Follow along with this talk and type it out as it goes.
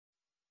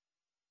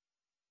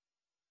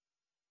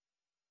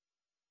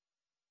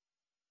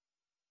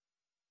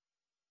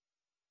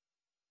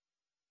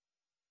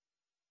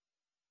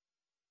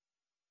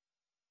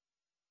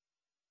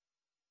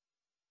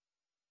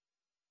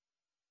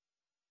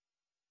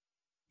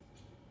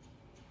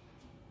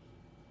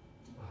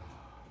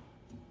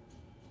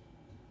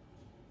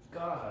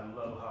God, I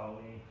love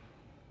Halloween.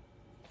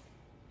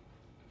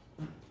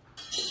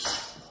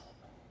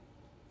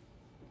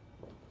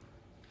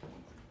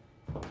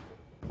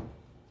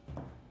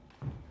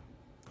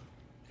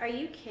 Are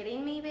you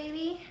kidding me,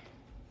 baby?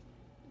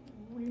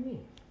 What do you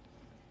mean?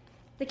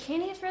 The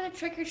candy is for the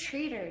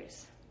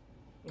trick-or-treaters.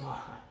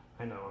 Oh,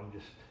 I know, I'm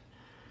just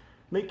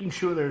making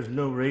sure there's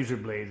no razor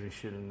blades and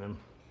shit in them.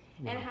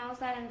 And how's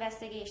that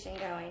investigation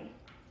going?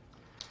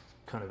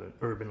 Kind of an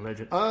urban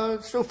legend.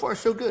 So far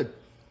so good.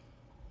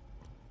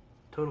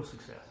 Total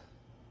success.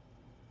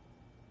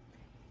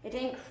 It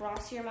didn't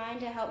cross your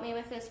mind to help me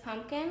with this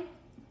pumpkin?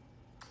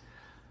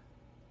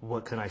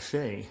 What can I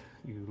say?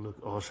 You look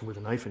awesome with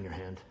a knife in your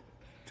hand.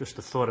 Just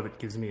the thought of it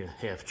gives me a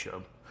half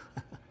chub.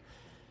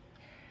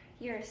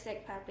 You're a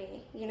sick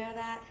puppy. You know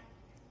that?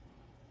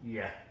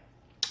 Yeah.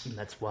 And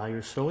that's why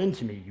you're so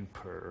into me, you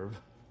perv.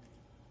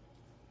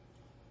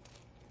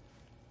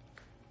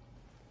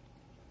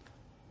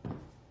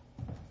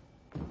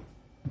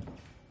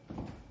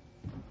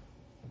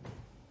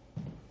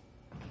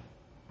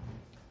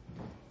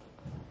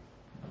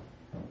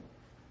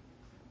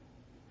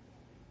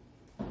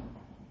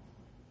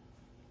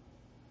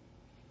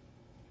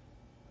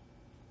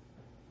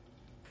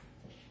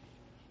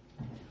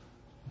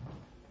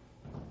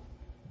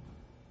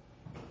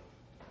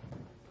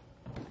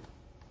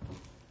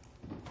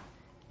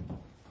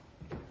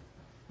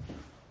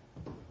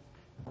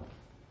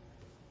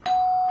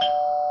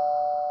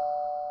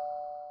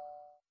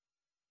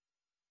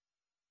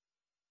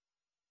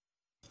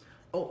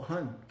 Oh,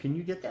 hon, can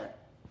you get that?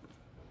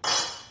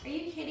 Are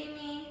you kidding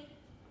me?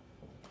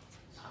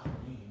 It's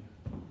Halloween.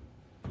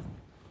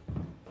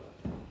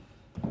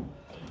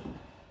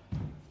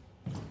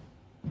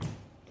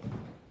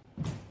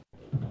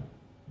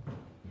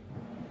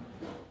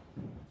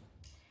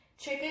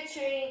 Trick or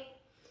treat.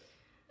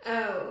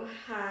 Oh,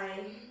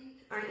 hi.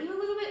 Aren't you a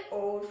little bit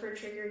old for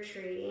trick or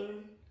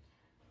treating?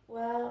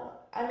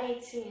 Well, I'm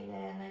 18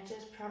 and I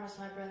just promised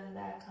my brother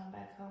that I'd come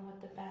back home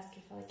with a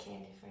basket full of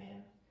candy for him.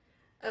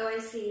 Oh, I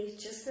see.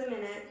 Just a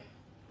minute.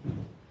 You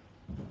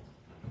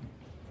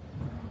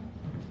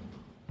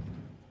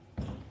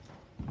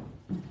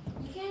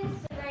can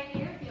sit right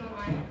here if you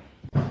want.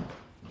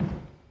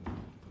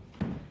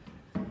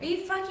 Are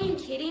you fucking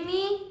kidding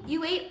me?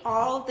 You ate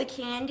all of the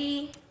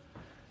candy?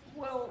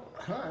 Well,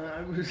 hon,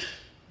 I was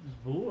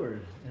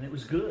bored, and it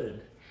was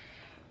good.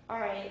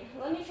 Alright,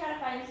 let me try to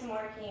find some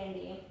more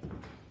candy.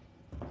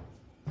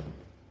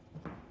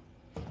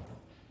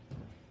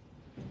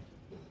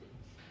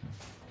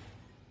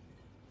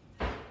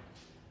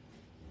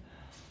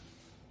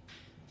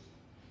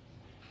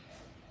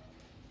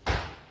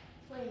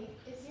 Wait,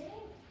 is your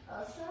name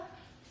Elsa?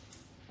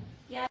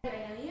 Yeah, do I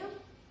know you?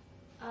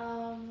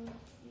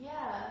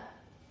 Yeah.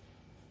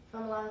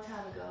 From a long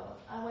time ago.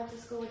 I went to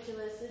school with your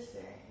little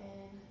sister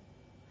in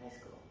high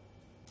school.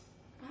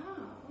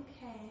 Oh,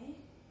 okay.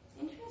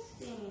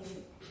 Interesting.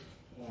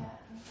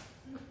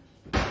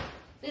 Yeah.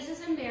 This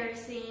is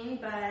embarrassing,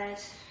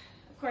 but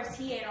of course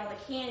he ate all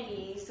the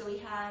candy, so we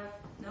have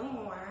no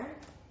more.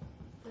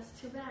 That's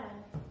too bad.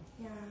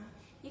 Yeah.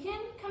 You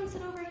can come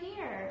sit over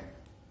here.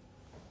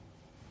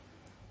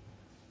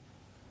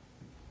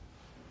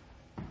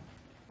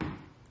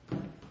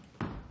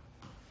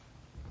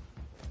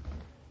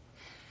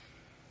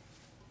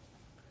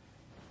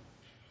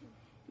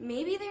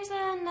 Maybe there's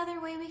another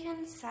way we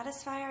can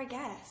satisfy our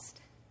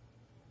guest.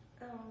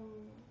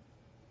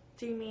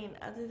 Do you mean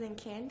other than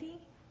candy?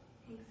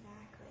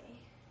 Exactly.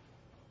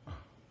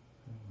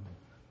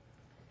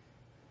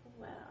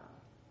 Well,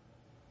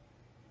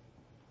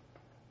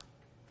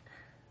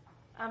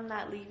 I'm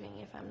not leaving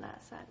if I'm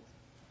not satisfied.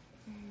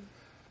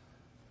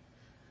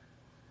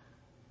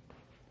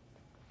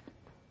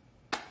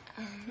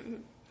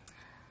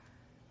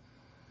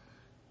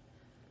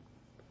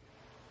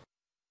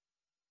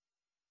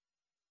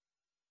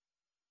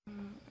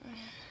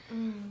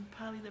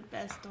 Probably the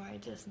best door I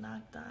just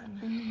knocked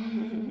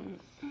on.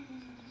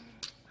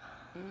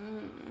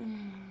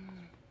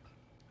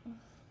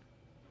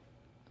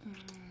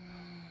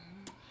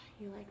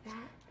 You like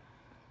that?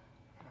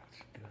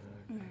 That's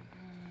good.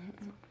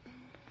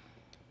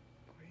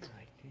 Great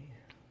idea.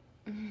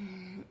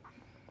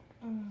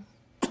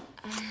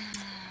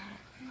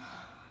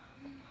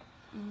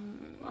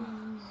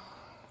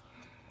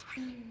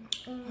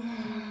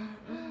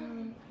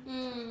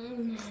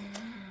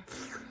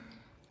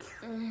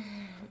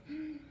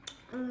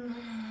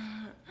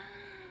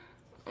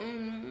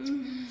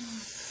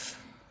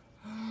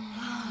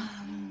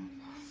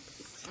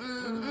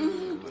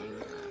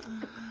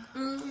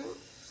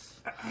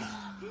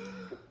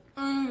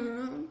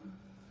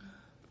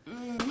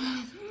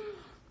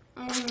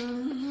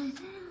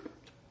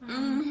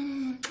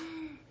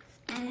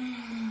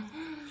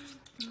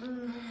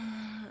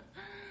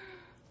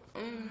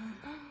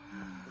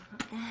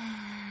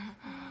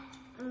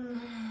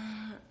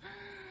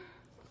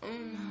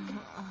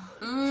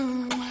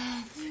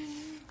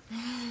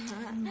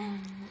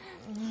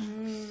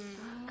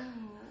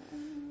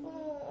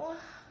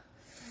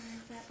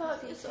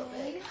 Fuck, you're so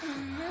big.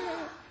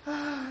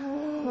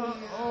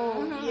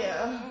 Oh,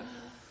 yeah.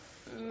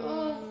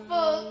 Oh,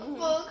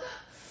 fuck.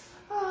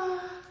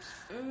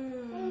 Let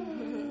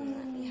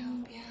me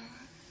help you.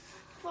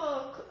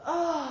 Fuck.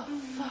 Oh,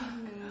 fuck.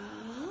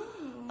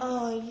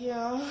 Oh,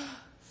 yeah.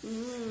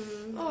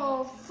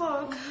 Oh,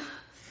 fuck.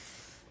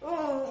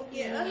 Oh,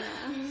 yeah.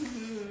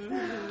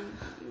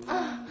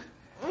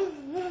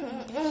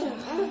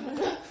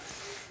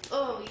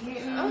 Oh,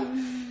 yeah.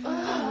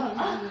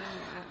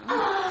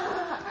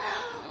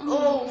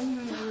 Oh,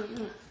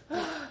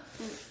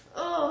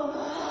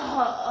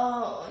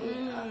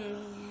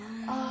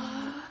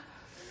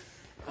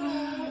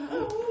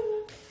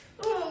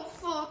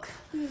 fuck.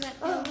 Oh. You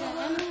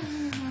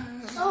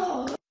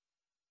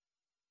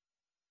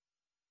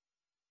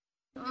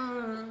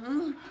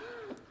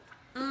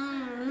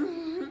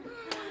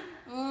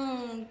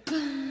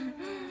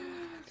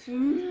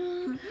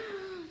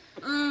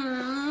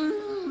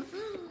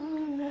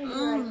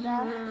like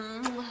that?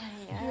 You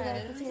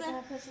like the taste of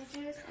my pussy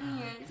juice?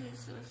 Yes, it's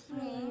so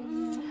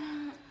sweet.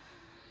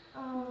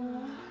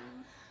 Oh,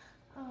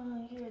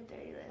 you're a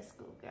dirty little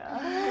schoolgirl.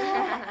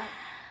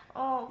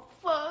 Oh,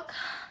 fuck.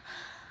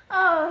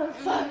 Oh,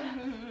 fuck.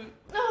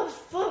 Oh,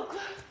 fuck.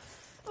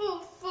 Oh,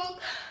 fuck.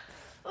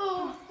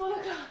 Oh,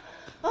 fuck.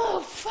 Oh,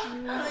 fuck.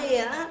 Oh,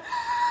 yeah.